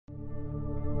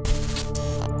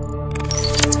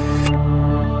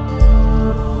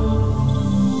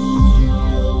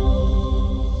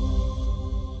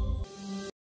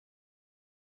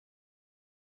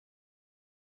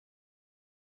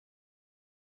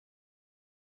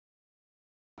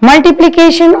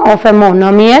Multiplication of a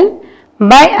monomial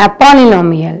by a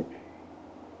polynomial.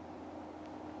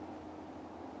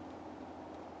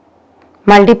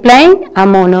 Multiplying a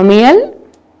monomial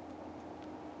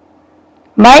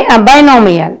by a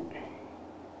binomial.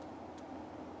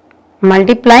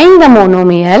 Multiplying the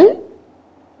monomial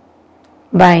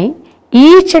by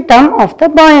each term of the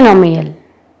binomial.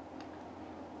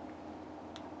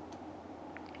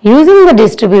 Using the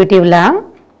distributive law,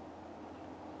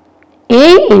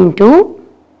 A into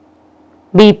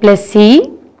B plus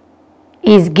C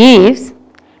gives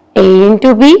A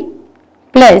into B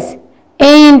plus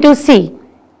A into C.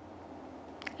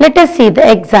 Let us see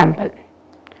the example.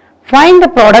 Find the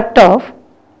product of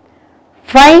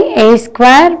 5A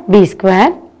square B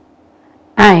square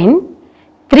and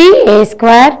 3A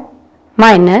square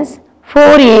minus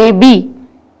 4AB.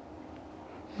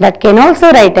 That can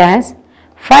also write as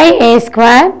 5A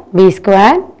square B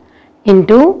square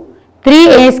into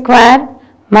 3A square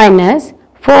minus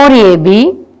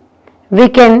 4AB. We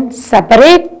can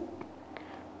separate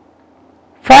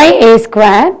 5A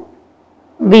square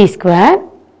B square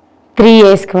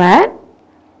 3A square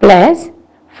plus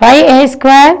 5A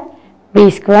square B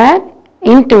square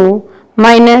into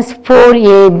minus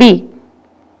 4AB.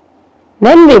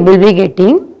 Then we will be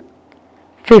getting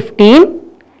 15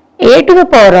 A to the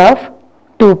power of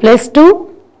 2 plus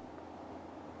 2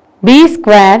 B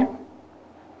square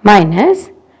minus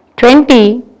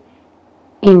 20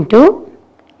 into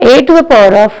A to the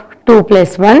power of 2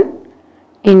 plus 1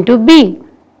 into B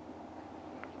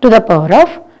to the power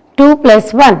of 2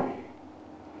 plus 1.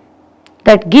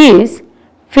 That gives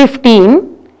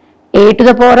 15 A to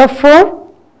the power of 4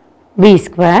 B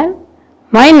square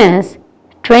minus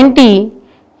 20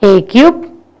 A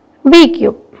cube B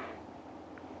cube.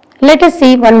 Let us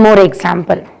see one more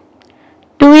example.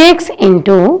 2x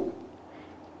into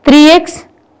 3x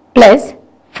plus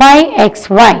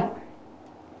 5xy.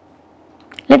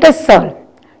 Let us solve.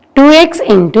 2x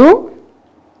into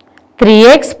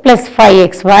 3x plus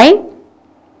 5xy.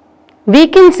 We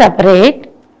can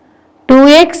separate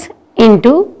 2x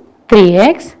into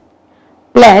 3x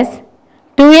plus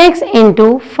 2x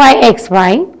into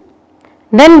 5xy.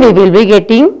 Then we will be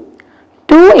getting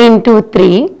 2 into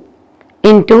 3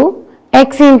 into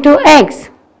x into x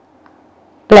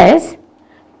plus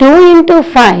 2 into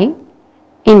 5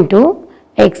 into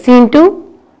x into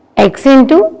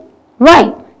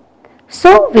y.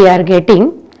 So we are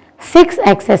getting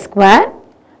 6x square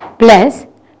plus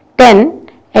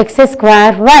 10x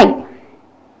square y.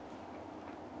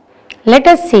 Let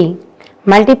us see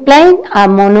multiplying a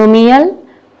monomial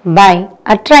by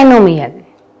a trinomial.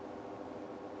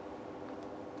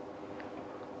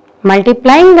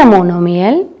 Multiplying the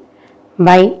monomial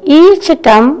by each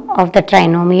term of the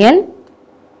trinomial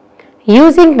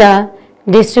using the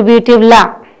distributive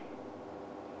law.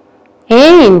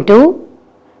 A into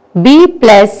B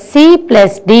plus C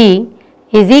plus D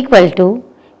is equal to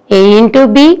A into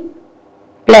B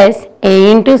plus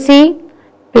A into C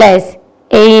plus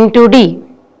A into D.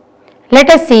 Let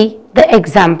us see the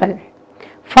example.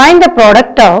 Find the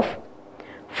product of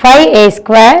 5A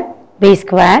square B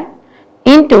square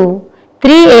into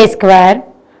 3A square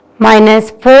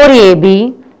minus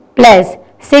 4AB plus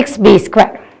 6B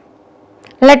square.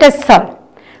 Let us solve.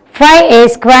 5A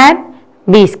square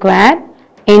B square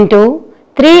into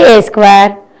 3A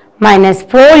square minus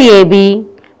 4AB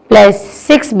plus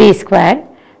 6B square.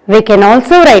 We can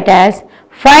also write as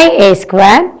 5A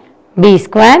square B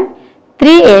square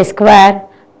 3A square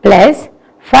plus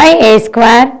 5A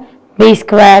square B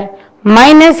square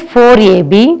minus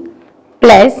 4AB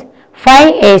plus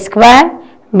 5A square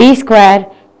B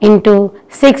square into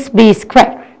 6B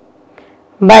square.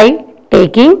 By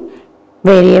taking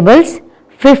variables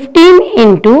 15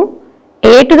 into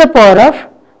A to the power of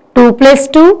 2 plus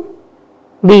 2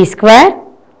 B square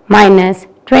minus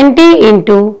 20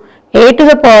 into A to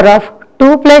the power of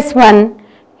 2 plus 1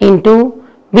 into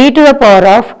B to the power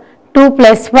of 2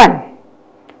 plus 1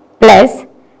 plus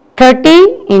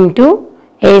 30 into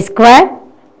A square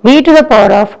B to the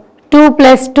power of 2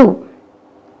 plus 2.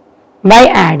 By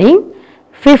adding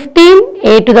 15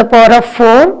 A to the power of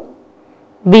 4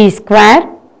 B square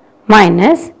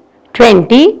minus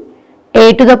 20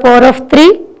 A to the power of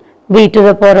 3 B to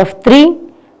the power of 3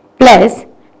 plus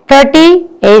 30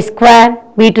 A square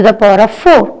B to the power of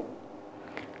 4.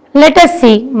 Let us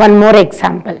see one more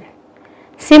example.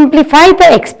 Simplify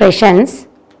the expressions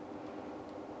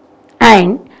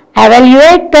and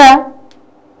evaluate the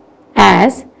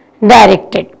as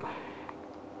directed.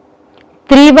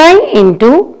 3y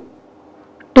into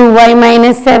 2y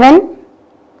minus 7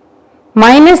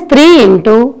 minus 3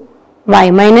 into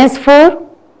y minus 4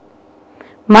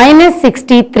 minus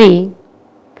 63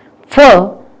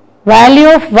 for value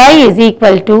of y is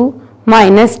equal to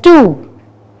minus 2.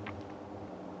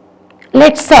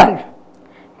 Let's solve.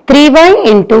 3y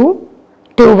into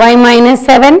 2y minus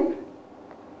 7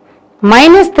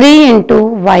 minus 3 into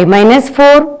y minus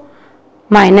 4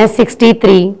 minus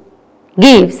 63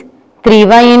 gives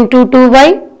 3y into 2y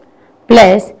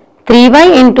plus 3y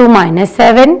into minus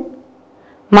 7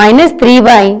 minus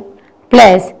 3y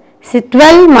plus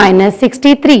 12 minus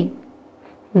 63,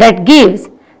 that gives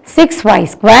 6y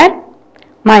square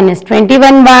minus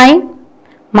 21y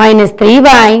minus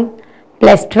 3y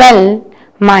plus 12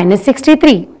 minus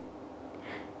 63,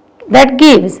 that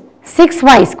gives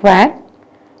 6y square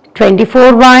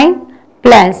 24y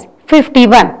plus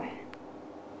 51.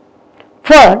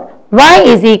 For y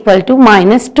is equal to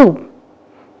minus 2,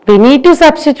 we need to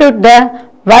substitute the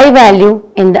y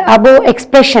value in the above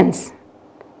expressions.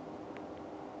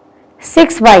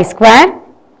 6y square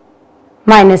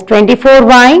minus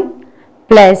 24y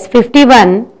plus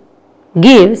 51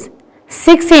 gives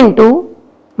 6 into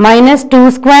minus 2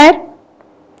 square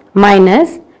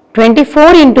minus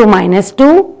 24 into minus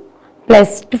 2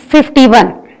 plus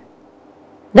 51,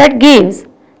 that gives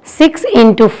 6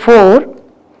 into 4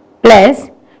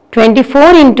 plus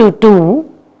 24 into 2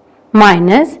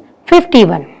 minus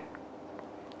 51.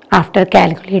 After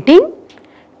calculating,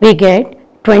 we get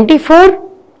 24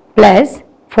 plus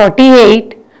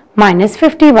 48 minus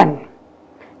 51,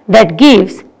 that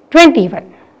gives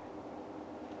 21.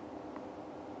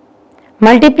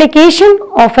 Multiplication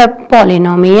of a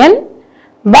polynomial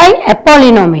by a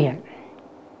polynomial.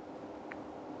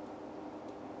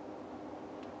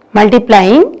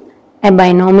 Multiplying a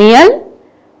binomial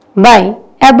by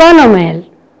a binomial.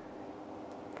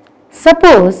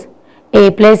 Suppose a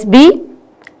plus b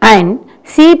and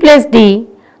c plus d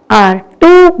are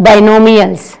two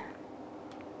binomials.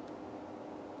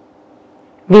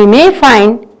 We may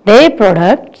find their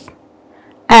products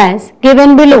as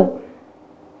given below.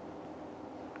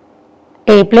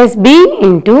 A plus b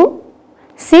into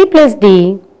c plus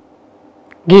d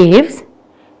gives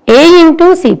a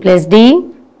into c plus d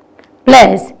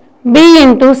plus b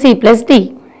into c plus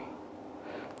d,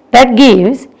 that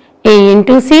gives a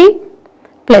into c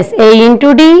plus a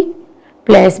into d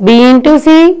plus b into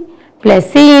c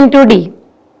plus c into d,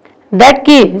 that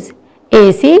gives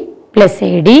ac plus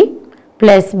ad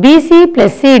plus bc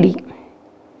plus cd.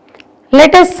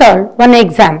 Let us solve one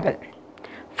example.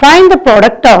 Find the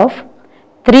product of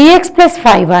 3x plus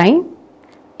 5y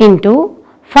into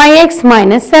 5x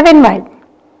minus 7y.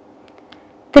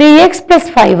 3x plus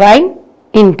 5y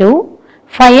into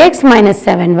 5x minus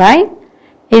 7y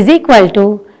is equal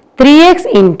to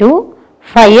 3x into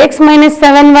 5x minus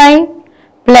 7y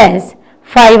plus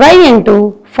 5y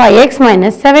into 5x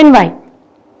minus 7y.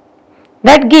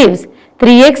 That gives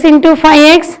 3x into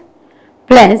 5x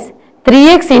plus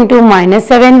 3x into minus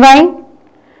 7y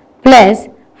plus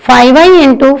 5y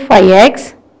into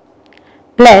 5x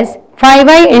plus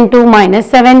 5y into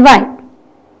minus 7y.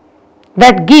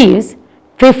 That gives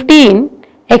 15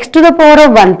 x to the power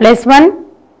of 1 plus 1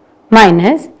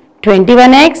 minus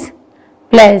 21x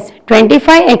plus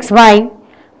 25xy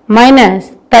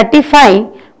minus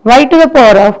 35y to the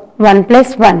power of 1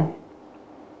 plus 1.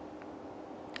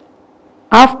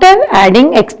 After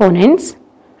adding exponents,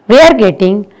 we are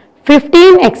getting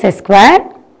 15x square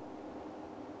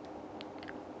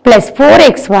plus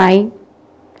 4xy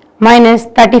minus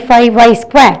 35y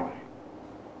square.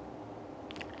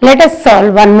 Let us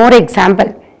solve one more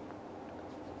example.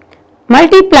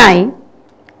 Multiply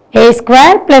a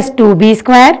square plus 2b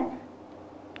square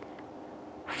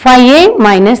 5a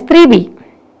minus 3b,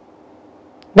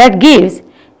 that gives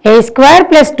a square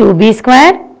plus 2b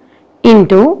square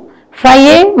into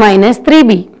 5a minus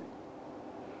 3b,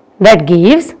 that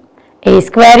gives a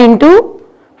square into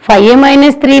 5a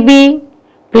minus 3b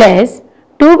plus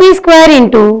 2b square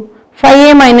into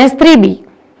 5a minus 3b,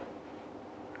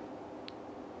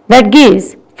 that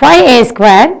gives 5a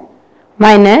square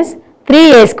minus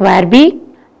 3a square b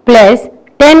plus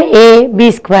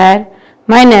 10ab square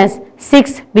minus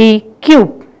 6b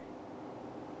cube.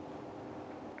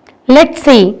 Let's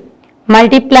see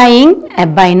multiplying a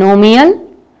binomial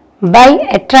by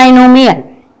a trinomial.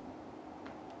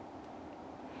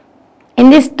 In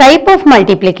this type of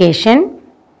multiplication,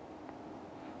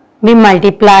 we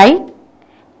multiply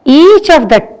each of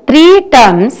the 3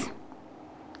 terms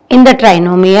in the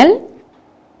trinomial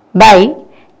by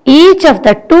each of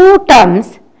the 2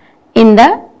 terms in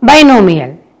the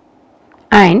binomial,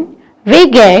 and we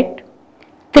get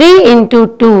 3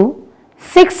 into 2,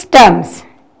 6 terms,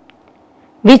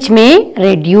 which may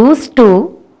reduce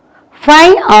to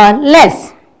 5 or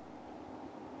less.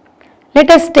 Let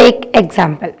us take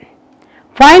example.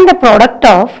 Find the product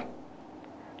of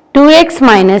 2x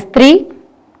minus 3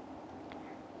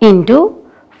 into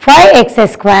 5x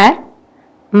square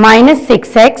minus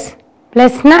 6x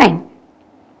plus 9.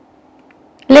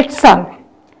 Let's solve.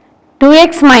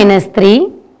 2x minus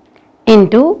 3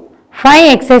 into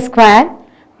 5x square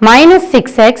minus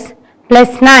 6x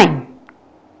plus 9.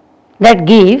 That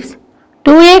gives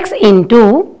 2x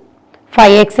into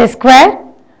 5x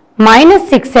square minus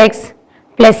 6x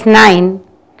plus 9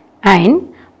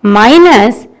 and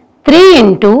minus 3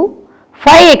 into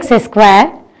 5x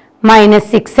square minus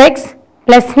 6x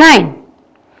plus 9.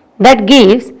 That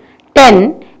gives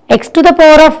 10x to the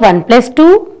power of 1 plus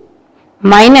 2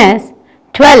 minus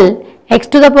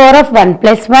 12x to the power of 1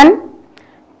 plus 1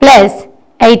 plus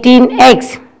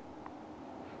 18x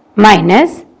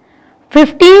minus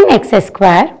 15x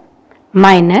square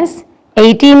minus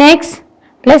 18x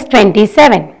plus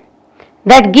 27.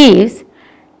 That gives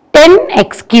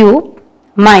 10x cube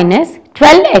minus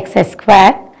 12x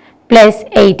square plus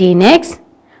 18x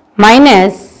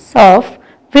minus of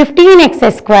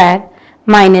 15x square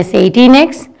minus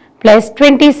 18x plus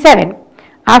 27.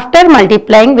 After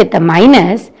multiplying with the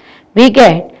minus, we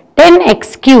get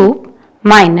 10x cube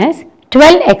minus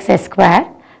 12x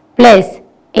square plus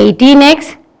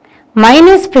 18x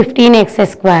minus 15x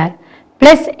square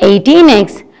plus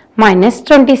 18x minus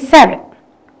 27.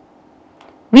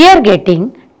 We are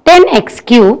getting 10x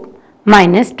cube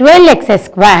minus 12x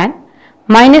square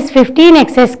minus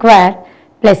 15x square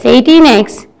plus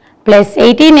 18x plus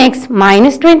 18x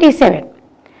minus 27.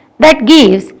 That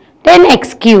gives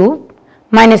 10x cube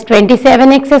minus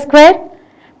 27x square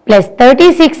plus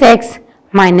 36x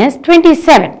minus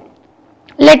 27.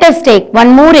 Let us take one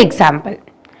more example.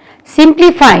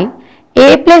 Simplify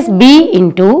a plus b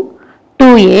into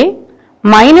 2a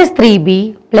minus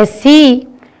 3b plus c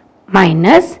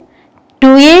minus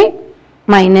 2a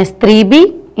minus 3b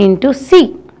into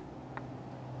c.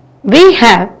 We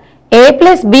have a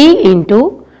plus b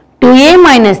into 2a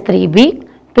minus 3b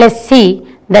plus c,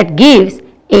 that gives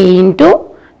a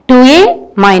into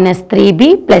 2a minus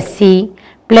 3b plus c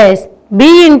plus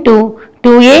b into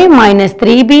 2a minus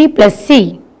 3b plus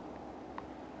c.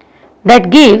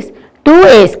 That gives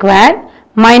 2a square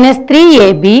minus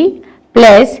 3ab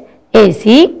plus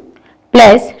ac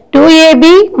plus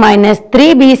 2ab minus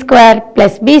 3b square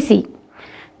plus bc.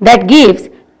 That gives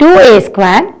 2a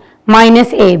square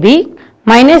minus ab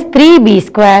minus 3b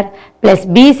square plus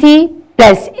bc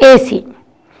plus ac.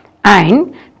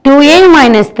 And 2a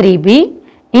minus 3b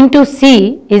into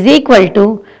c is equal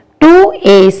to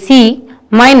 2ac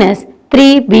minus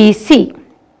 3bc.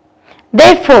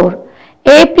 Therefore,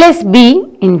 a plus b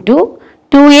into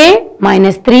 2a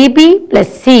minus 3b plus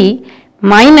c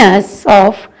minus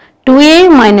of 2a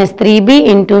minus 3b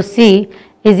into c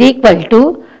is equal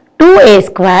to 2a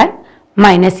square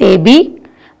minus ab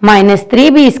minus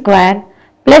 3b square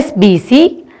plus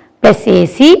bc plus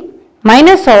ac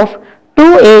minus of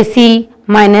 2ac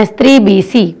minus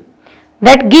 3bc.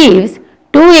 That gives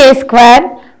 2a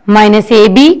square minus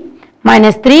ab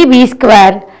minus 3b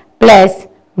square plus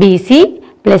bc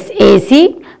plus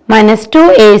ac minus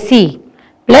 2ac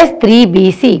plus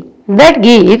 3bc. That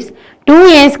gives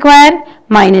 2a square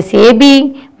minus ab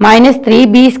minus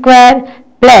 3b square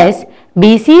plus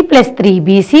bc plus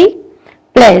 3bc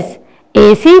plus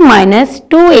ac minus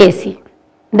 2ac.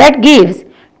 That gives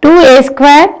 2a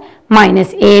square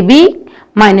minus ab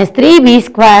minus 3b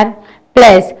square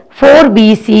plus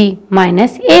 4bc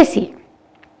minus ac.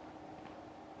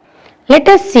 Let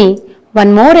us see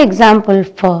one more example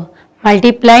for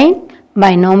multiplying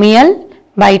binomial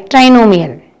by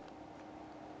trinomial.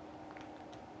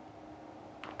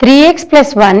 3x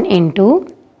plus 1 into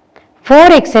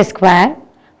 4x square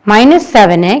minus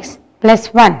 7x plus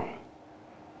 1.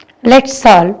 Let's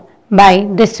solve by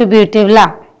distributive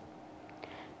law.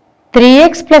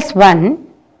 3x plus 1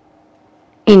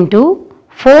 into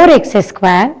 4x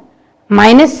square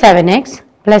minus 7x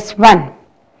plus 1.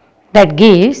 That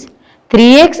gives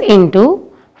 3x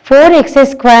into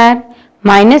 4x square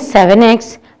minus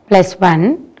 7x plus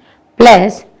 1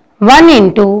 plus 1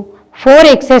 into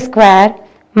 4x square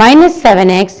minus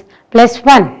 7x plus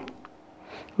 1.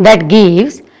 That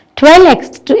gives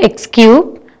 12x to x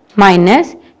cube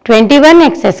minus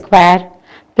 21x square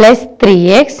plus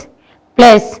 3x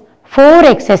plus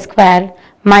 4x square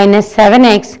minus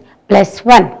 7x plus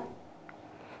 1.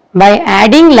 By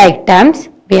adding like terms,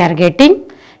 we are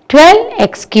getting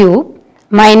 12x cube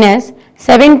minus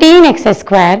 17x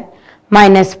square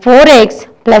minus 4x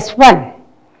plus 1.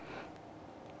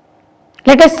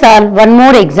 Let us solve one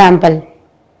more example.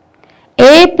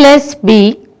 A plus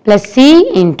b plus c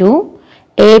into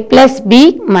A plus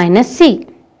B minus C.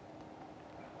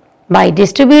 By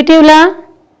distributive law,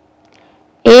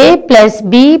 A plus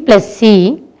B plus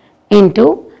C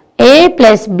into A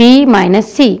plus B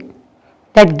minus C,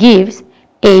 that gives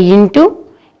A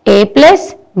into A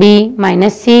plus B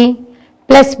minus C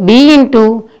plus B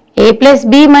into A plus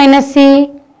B minus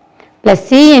C plus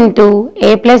C into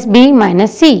A plus B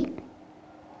minus C.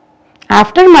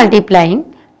 After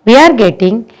multiplying, we are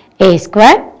getting A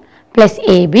square plus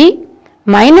AB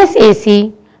minus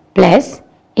AC plus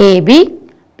AB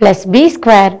plus B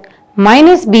square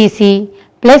minus BC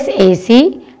plus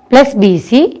AC plus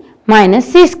BC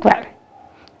minus C square.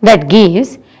 That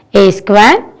gives A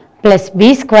square plus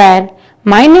B square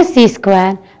minus C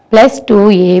square plus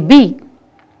 2AB.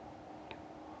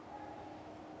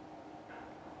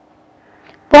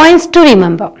 Points to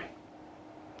remember.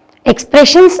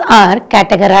 Expressions are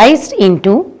categorized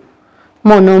into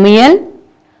monomial,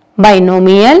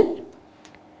 binomial,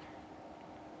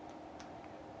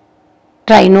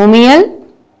 trinomial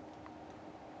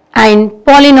and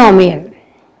polynomial.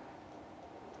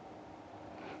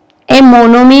 A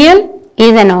monomial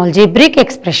is an algebraic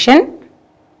expression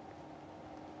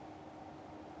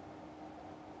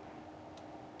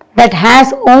that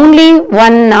has only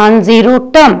one non-zero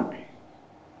term.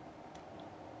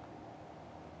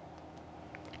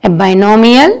 A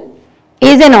binomial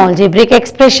is an algebraic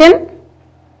expression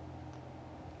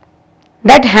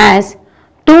that has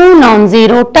two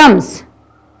non-zero terms.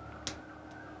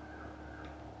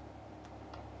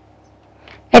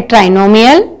 A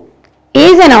trinomial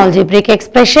is an algebraic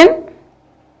expression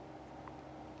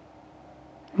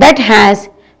that has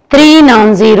three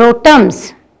non-zero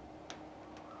terms.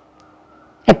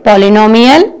 A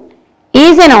polynomial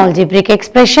is an algebraic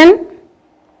expression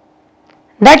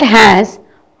that has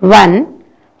 1,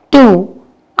 2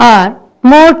 or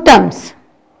more terms.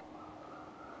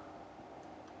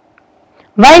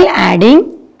 While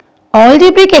adding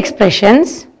algebraic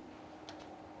expressions,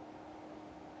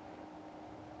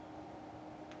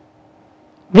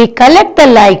 we collect the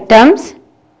like terms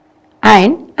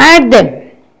and add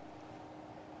them.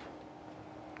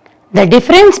 The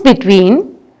difference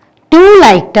between two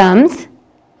like terms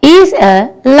is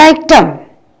a like term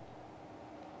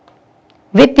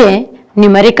with a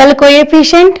numerical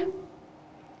coefficient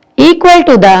equal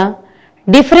to the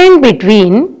difference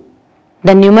between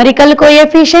the numerical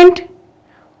coefficient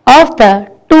of the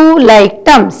two like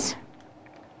terms.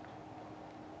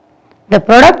 The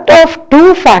product of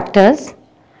two factors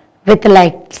with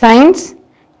like signs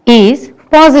is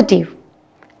positive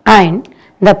and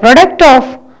the product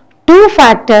of two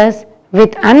factors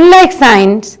with unlike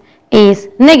signs is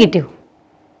negative.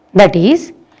 That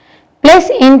is, plus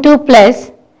into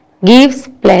plus gives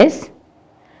plus,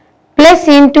 plus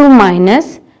into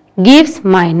minus gives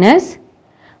minus,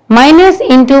 minus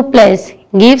into plus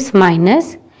gives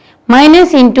minus,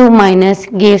 minus into minus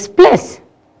gives plus.